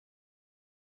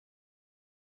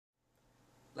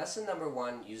Lesson number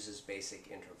 1 uses basic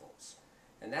intervals.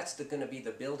 And that's going to be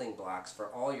the building blocks for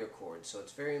all your chords, so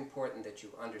it's very important that you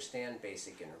understand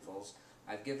basic intervals.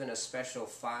 I've given a special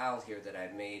file here that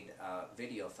I've made, a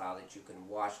video file that you can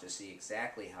watch to see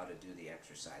exactly how to do the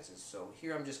exercises. So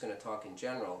here I'm just going to talk in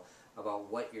general about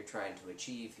what you're trying to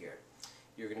achieve here.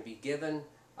 You're going to be given,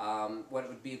 what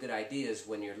would be a good idea is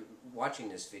when you're watching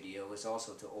this video is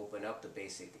also to open up the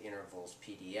basic intervals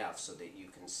PDF so that you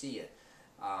can see it.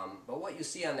 But what you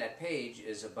see on that page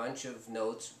is a bunch of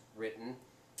notes written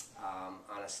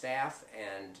on a staff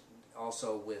and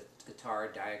also with guitar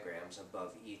diagrams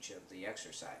above each of the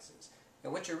exercises.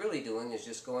 And what you're really doing is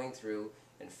just going through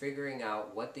and figuring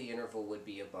out what the interval would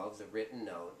be above the written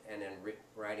note and then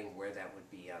writing where that would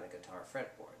be on a guitar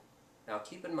fretboard. Now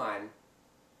keep in mind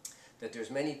that there's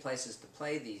many places to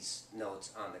play these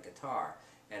notes on the guitar,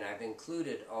 and I've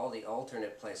included all the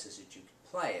alternate places that you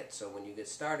could play it, so when you get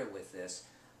started with this,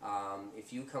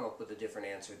 if you come up with a different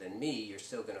answer than me, you're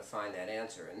still going to find that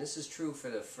answer. And this is true for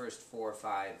the first 4 or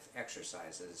 5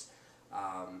 exercises,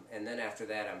 and then after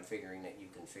that I'm figuring that you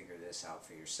can figure this out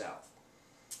for yourself.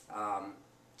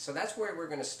 So that's where we're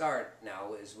going to start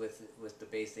now, is with the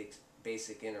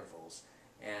basic intervals.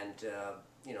 And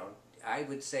you know, I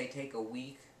would say take a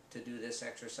week to do this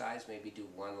exercise, maybe do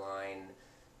 1 line,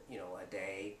 you know, a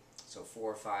day, so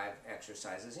 4 or 5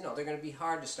 exercises. You know, they're going to be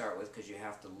hard to start with because you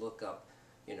have to look up,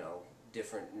 you know,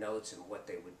 different notes and what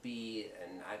they would be,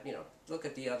 and you know, look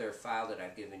at the other file that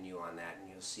I've given you on that, and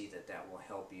you'll see that that will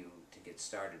help you to get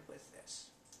started with this.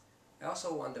 I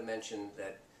also wanted to mention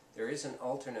that there is an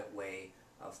alternate way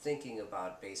of thinking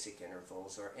about basic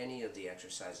intervals or any of the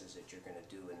exercises that you're going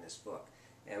to do in this book.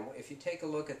 And if you take a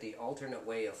look at the alternate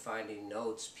way of finding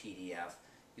notes PDF,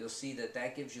 you'll see that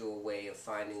that gives you a way of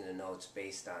finding the notes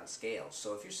based on scales.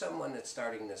 So if you're someone that's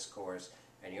starting this course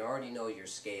and you already know your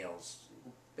scales,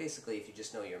 basically if you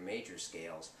just know your major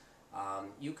scales, I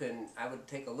would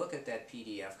take a look at that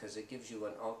PDF because it gives you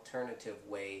an alternative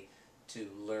way to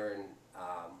learn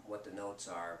what the notes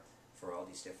are for all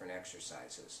these different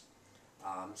exercises.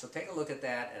 So take a look at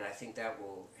that, and I think that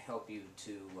will help you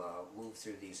to move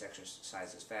through these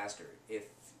exercises faster. If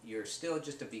you're still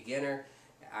just a beginner,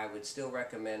 I would still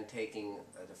recommend taking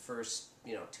the first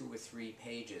 2 or 3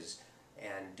 pages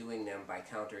and doing them by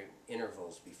counting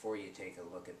intervals before you take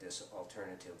a look at this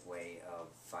alternative way of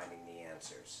finding the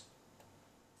answers.